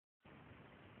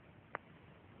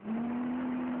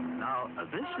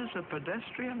this is a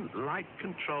pedestrian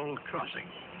light-controlled crossing.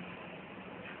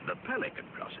 The Pelican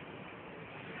crossing.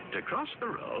 To cross the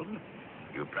road,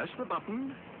 you press the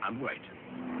button and wait.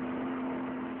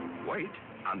 Wait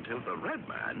until the red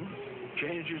man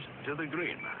changes to the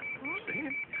green man. See?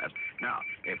 Yes. Now,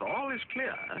 if all is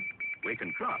clear, we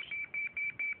can cross.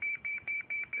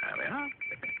 There we are.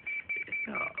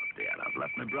 Oh, dear, I've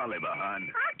left my brolly behind.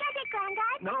 I'll get it,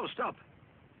 Granddad. No, stop.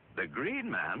 The green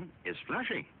man is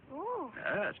flashing. Oh.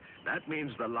 Yes, that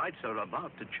means the lights are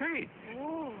about to change.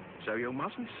 Oh. So you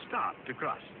mustn't start to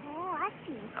cross. Oh, I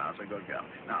see. That's a good girl.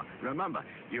 Now, remember,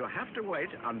 you have to wait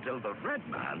until the red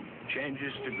man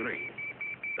changes to green.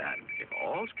 Then, if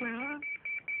all's clear,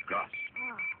 cross.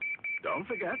 Oh. Don't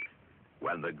forget,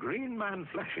 when the green man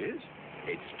flashes,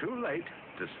 it's too late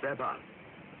to step out.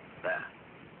 There.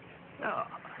 Oh,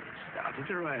 it's started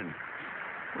to rain.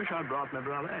 Wish I'd brought my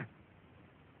brolly.